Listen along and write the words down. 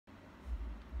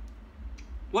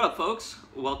What up, folks?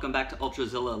 Welcome back to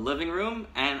Ultrazilla Living Room,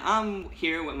 and I'm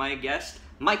here with my guest,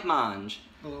 Mike Monge.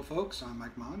 Hello, folks. I'm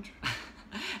Mike Monge.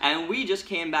 And we just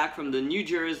came back from the New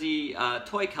Jersey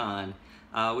Toycon,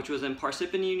 which was in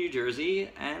Parsippany, New Jersey,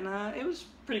 and it was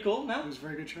pretty cool, no? It was a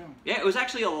very good show. Yeah, it was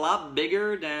actually a lot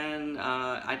bigger than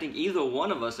I think either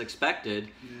one of us expected.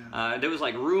 Yeah. There was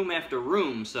like room after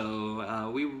room, so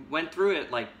we went through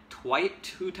it like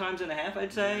two times and a half,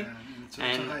 I'd say. Yeah, it's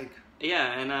a hike.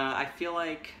 Yeah, and I feel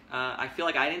like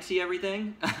I didn't see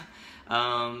everything.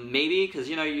 Maybe because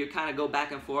you kind of go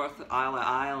back and forth aisle to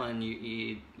aisle, and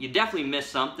you definitely miss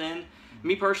something.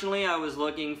 Me personally, I was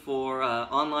looking for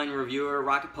online reviewer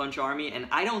Rocket Punch Army, and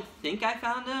I don't think I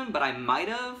found him, but I might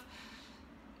have.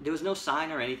 There was no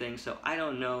sign or anything, so I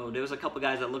don't know. There was a couple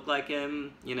guys that looked like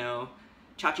him.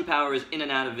 Chachi Power is in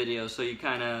and out of videos, so you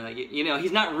kind of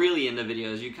he's not really in the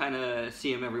videos. You kind of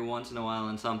see him every once in a while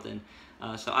in something.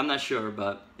 So I'm not sure,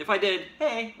 but if I did,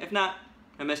 hey, if not,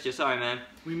 I missed you. Sorry, man.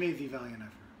 We made the valiant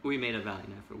effort. We made a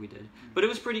valiant effort, we did. But it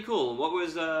was pretty cool. What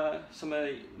was some of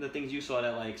the things you saw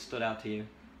that stood out to you?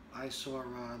 I saw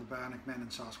the Bionic Man and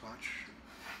Sasquatch.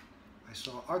 I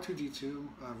saw R2-D2.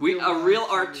 A real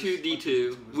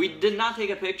R2-D2. We did not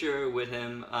take a picture with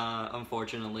him,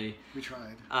 unfortunately. We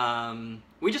tried.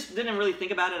 We just didn't really think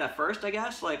about it at first, I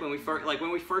guess. When we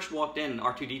first walked in,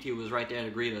 R2-D2 was right there to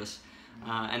greet us.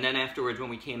 And then afterwards, when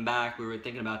we came back, we were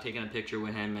thinking about taking a picture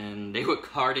with him, and they were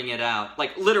carting it out.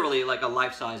 Literally like a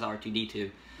life-size R2-D2.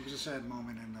 It was a sad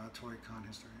moment in Toycon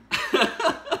history.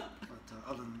 But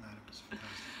other than that, it was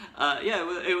fantastic. Yeah,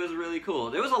 it was really cool.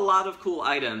 There was a lot of cool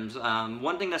items.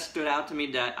 One thing that stood out to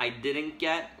me that I didn't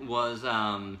get was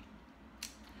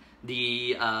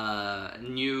the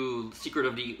new Secret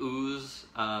of the Ooze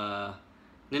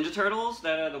Ninja Turtles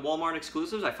that are the Walmart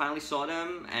exclusives. I finally saw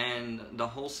them and the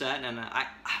whole set, and I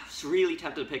was really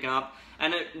tempted to pick them up.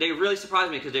 And they really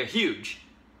surprised me because they're huge.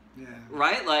 Yeah.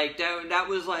 Right? That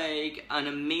was an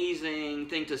amazing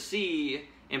thing to see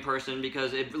in person,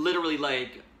 because it literally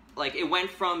it went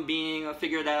from being a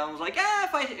figure that I was like,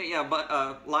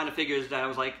 line of figures that I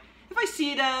was like, if I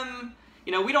see them,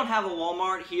 we don't have a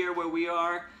Walmart here where we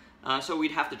are, so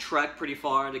we'd have to trek pretty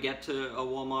far to get to a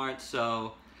Walmart.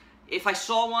 So if I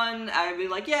saw one, I'd be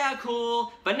like, yeah,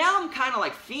 cool. But now I'm kind of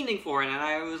fiending for it, and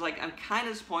I was like, I'm kind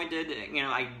of disappointed.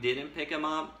 I didn't pick him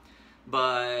up,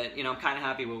 but I'm kind of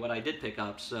happy with what I did pick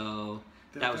up. So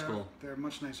that was cool. They're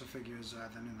much nicer figures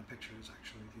than in the pictures,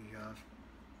 actually.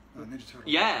 The Ninja Turtles.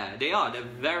 Yeah, they are. They're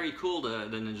very cool. The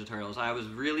Ninja Turtles. I was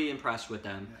really impressed with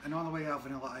them. Yeah. And on the way out,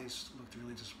 Vanilla Ice looked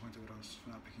really disappointed with us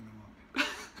for not picking them up.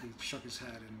 He shook his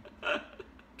head and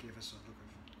gave us a look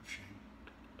of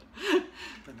shame.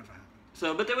 That never happened.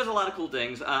 So, but there was a lot of cool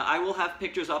things. I will have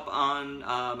pictures up on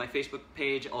my Facebook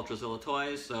page, Ultrazilla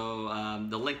Toys, so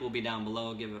the link will be down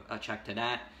below. Give a check to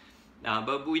that.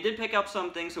 But we did pick up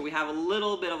some things, so we have a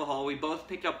little bit of a haul. We both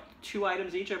picked up 2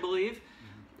 items each, I believe.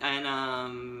 Mm-hmm.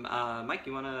 And Mike,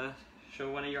 you want to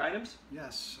show one of your items?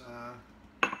 Yes.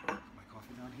 Put my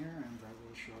coffee down here, and I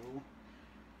will show.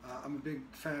 I'm a big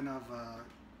fan of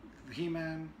the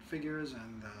He-Man figures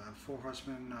and the 4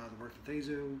 Horsemen, the work that they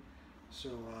do. So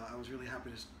I was really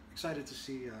excited to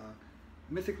see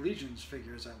Mythic Legions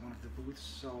figures at one of the booths.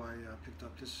 So I picked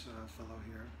up this fellow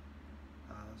here,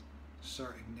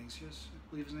 Sir Ignatius, I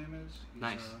believe his name is. He's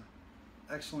nice.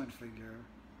 Excellent figure.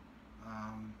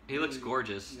 He looks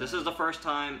gorgeous. Yeah. This is the first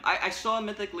time I saw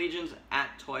Mythic Legions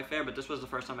at Toy Fair, but this was the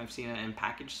first time I've seen it in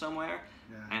package somewhere.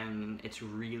 Yeah. And it's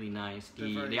really nice.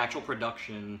 The actual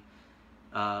production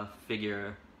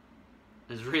figure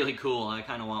is really cool. I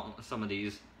kind of want some of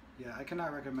these. Yeah, I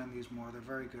cannot recommend these more. They're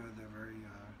very good. They're very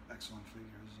excellent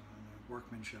figures. The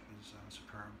workmanship is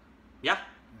superb. Yeah.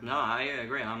 No, I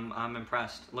agree. I'm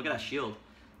impressed. Look at that shield.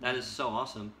 That is so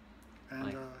awesome.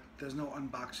 And there's no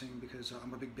unboxing because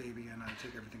I'm a big baby and I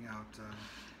take everything out.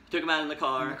 Took him out in the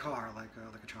car. In the car, like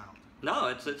a child. No,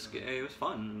 it was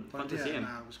fun. Fun to see him.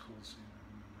 It was cool to see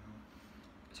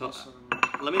him. So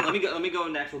let me go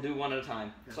next. We'll do one at a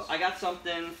time. Yes. So I got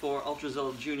something for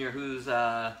Ultrazilla Jr., who's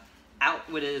out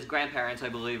with his grandparents, I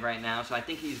believe, right now. So I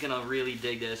think he's gonna really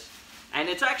dig this. And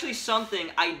it's actually something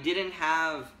I didn't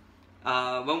have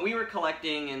when we were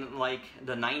collecting in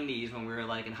the 90s, when we were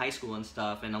in high school and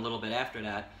stuff, and a little bit after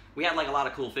that. We had a lot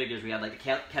of cool figures. We had the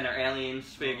Kenner Aliens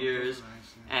figures,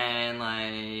 nice, yeah.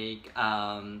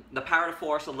 And the Power to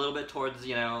Force a little bit towards as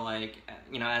the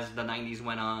 90s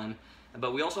went on.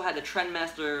 But we also had the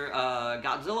Trendmaster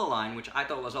Godzilla line, which I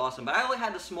thought was awesome. But I only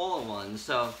had the smaller ones,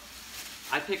 so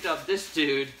I picked up this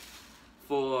dude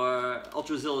for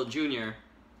Ultrazilla Jr.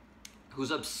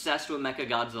 who's obsessed with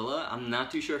Mechagodzilla. I'm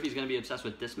not too sure if he's going to be obsessed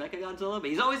with this Mechagodzilla, but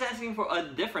he's always asking for a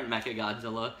different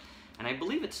Mechagodzilla, and I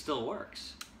believe it still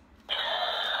works.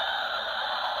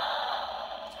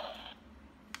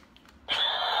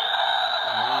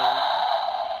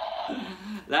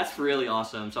 That's really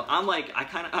awesome. So I'm like,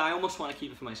 I almost want to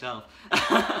keep it for myself.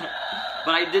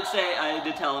 But I did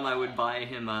tell him I would buy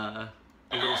him a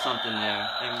little something there,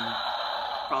 and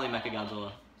probably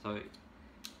Mechagodzilla. So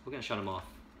we're gonna shut him off.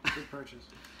 Good purchase.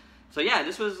 So yeah,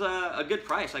 this was a good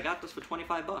price. I got this for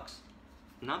 25 bucks.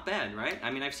 Not bad, right? I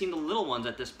mean, I've seen the little ones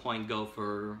at this point go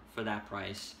for that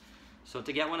price. So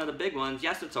to get one of the big ones,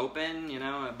 yes, it's open, you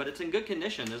know, but it's in good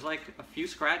condition. There's like a few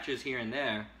scratches here and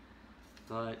there,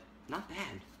 but not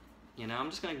bad. You know, I'm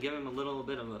just gonna give him a little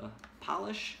bit of a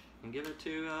polish and give it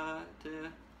to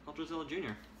Ultrazilla Jr.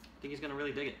 I think he's gonna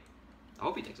really dig it. I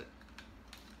hope he digs it.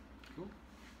 Cool.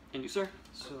 And you, sir?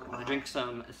 So, want to drink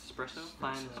some espresso?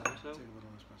 Fine espresso? Take a little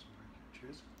espresso break.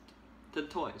 Cheers. To the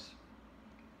toys.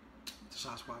 To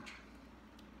Sasquatch.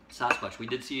 Sasquatch. We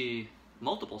did see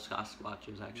multiple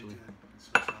Sasquatches, actually.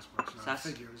 Sasquatch.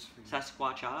 Figures.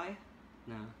 Sasquatch Eye?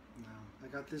 No. No. I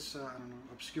got this, I don't know,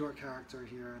 obscure character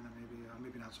here, and then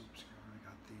maybe not so obscure. I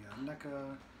got the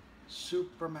NECA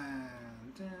Superman.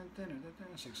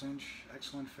 6-inch.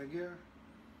 Excellent figure.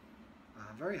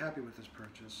 Very happy with this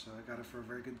purchase. I got it for a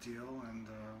very good deal, and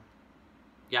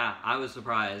yeah, I was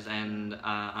surprised, and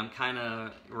I'm kind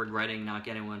of regretting not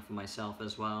getting one for myself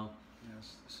as well.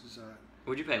 Yes, this is.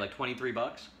 What'd you pay? Like 23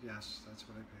 bucks? Yes, that's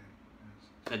what I paid.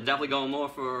 Yes. It's definitely going more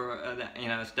for you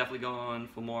know. It's definitely going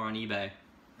for more on eBay.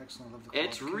 Excellent. Love the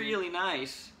It's really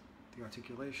nice. The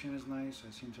articulation is nice.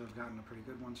 I seem to have gotten a pretty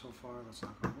good one so far. Let's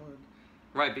knock on wood.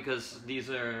 Right, because these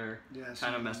are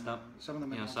kind of messed up. Some of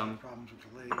them have some problems with the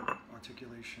leg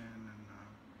articulation, and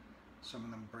some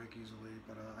of them break easily.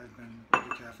 But I've been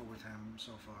pretty careful with him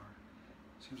so far.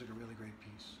 Seems like a really great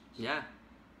piece. So yeah.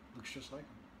 Looks just like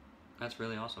him. That's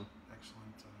really awesome.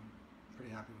 Excellent.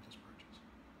 Pretty happy with this purchase.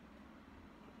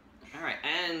 All right,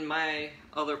 and my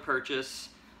other purchase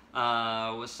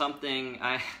was something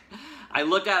I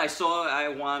looked at, I saw, I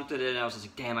wanted it, and I was just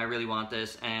like, damn, I really want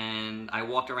this, and I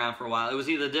walked around for a while. It was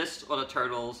either this or the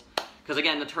Turtles, because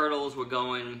again, the Turtles were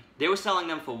going, they were selling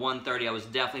them for $130. I was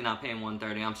definitely not paying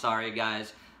 $130. I'm sorry,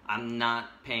 guys. I'm not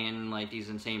paying like these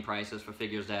insane prices for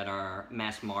figures that are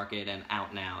mass market and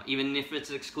out now. Even if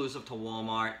it's exclusive to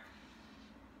Walmart,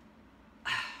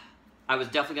 I was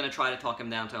definitely going to try to talk him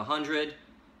down to 100.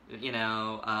 You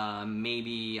know,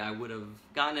 maybe I would have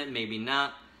gotten it, maybe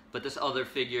not. But this other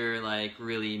figure, like,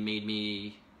 really made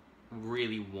me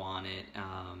really want it.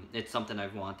 It's something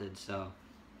I've wanted, so.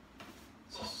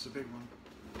 This is a big one.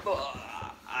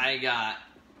 I got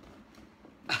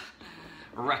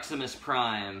Reximus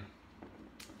Prime.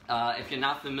 If you're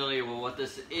not familiar with what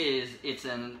this is, it's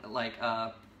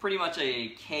pretty much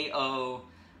a KO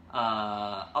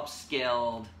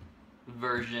upscaled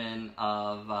version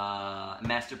of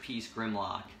Masterpiece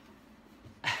Grimlock.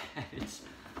 It's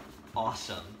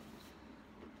awesome.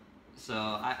 So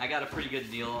I got a pretty good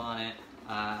deal on it.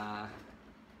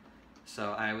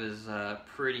 So I was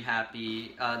pretty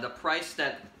happy. The price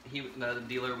that the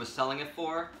dealer was selling it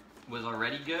for was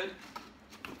already good.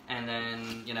 And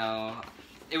then, you know,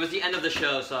 it was the end of the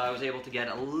show, so I was able to get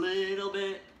a little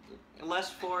bit less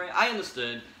for it. I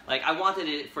understood. Like, I wanted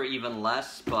it for even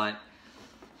less, but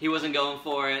he wasn't going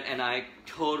for it, and I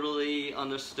totally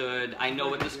understood. I know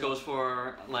what this goes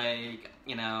for, like,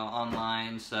 you know,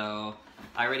 online, so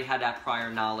I already had that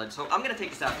prior knowledge. So I'm going to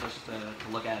take this out just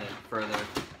to look at it further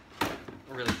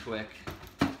really quick.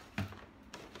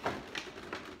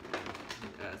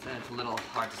 It's a little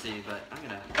hard to see, but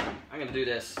I'm gonna do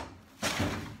this.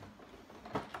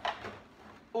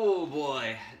 Oh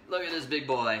boy, look at this big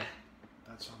boy.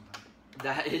 That's something.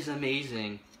 That is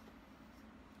amazing.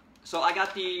 So I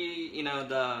got the, you know,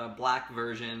 the black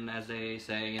version, as they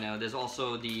say. You know, there's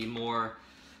also the more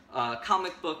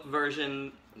comic book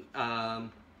version,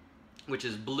 which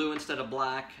is blue instead of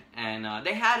black, and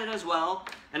they had it as well.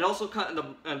 And also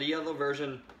the yellow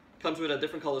version comes with a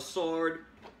different color sword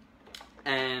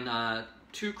and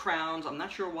 2 crowns. I'm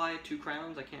not sure why 2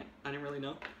 crowns. I didn't really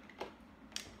know.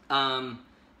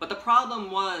 But the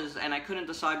problem was, and I couldn't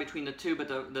decide between the two, but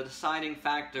the deciding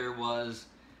factor was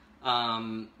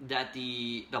that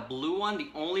the blue one, the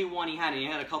only one he had, and he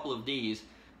had a couple of these,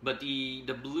 but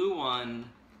the blue one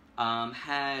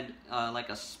had like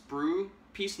a sprue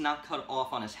piece not cut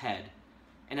off on his head,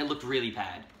 and it looked really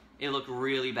bad. It looked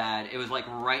really bad. It was like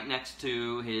right next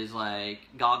to his like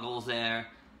goggles there,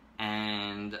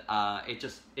 and it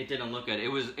didn't look good. It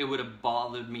would have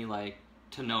bothered me like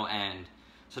to no end.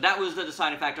 So that was the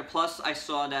deciding factor. Plus, I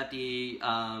saw that the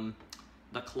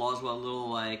claws were a little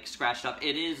like scratched up.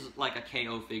 It is like a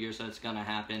KO figure, so it's gonna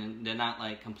happen. They're not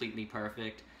like completely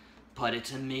perfect, but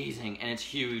it's amazing and it's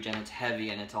huge and it's heavy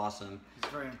and it's awesome. It's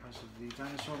very impressive. The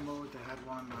dinosaur mode, they had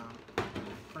one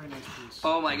very nice piece.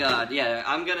 Oh my god, yeah.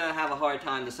 I'm gonna have a hard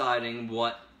time deciding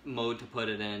what mode to put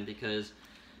it in because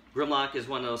Grimlock is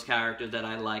one of those characters that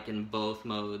I like in both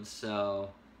modes, so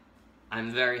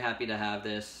I'm very happy to have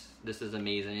this. This is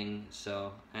amazing.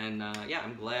 So, and yeah,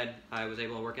 I'm glad I was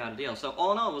able to work out a deal. So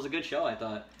all in all, it was a good show, I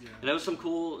thought. Yeah. And there was some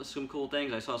cool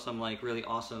things. I saw some like really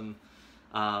awesome,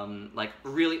 like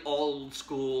really old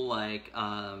school like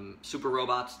super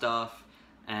robot stuff,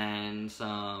 and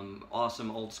some awesome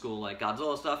old school like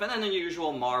Godzilla stuff, and then the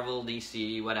usual Marvel,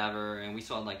 DC, whatever. And we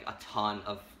saw like a ton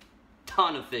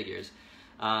of figures.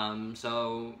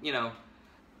 So you know.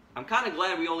 I'm kind of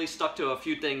glad we only stuck to a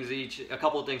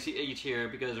couple of things each here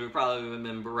because we probably would have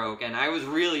been broke. And I was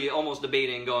really almost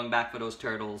debating going back for those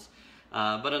turtles,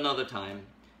 but another time.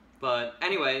 But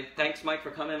anyway, thanks Mike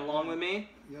for coming along with me.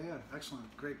 Yeah, excellent.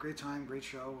 Great time, great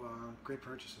show, great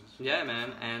purchases. Yeah,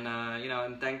 man, and you know,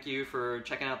 and thank you for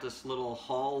checking out this little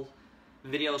haul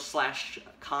video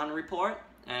 / con report.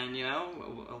 And you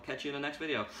know, I'll catch you in the next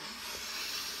video.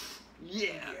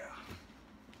 Yeah.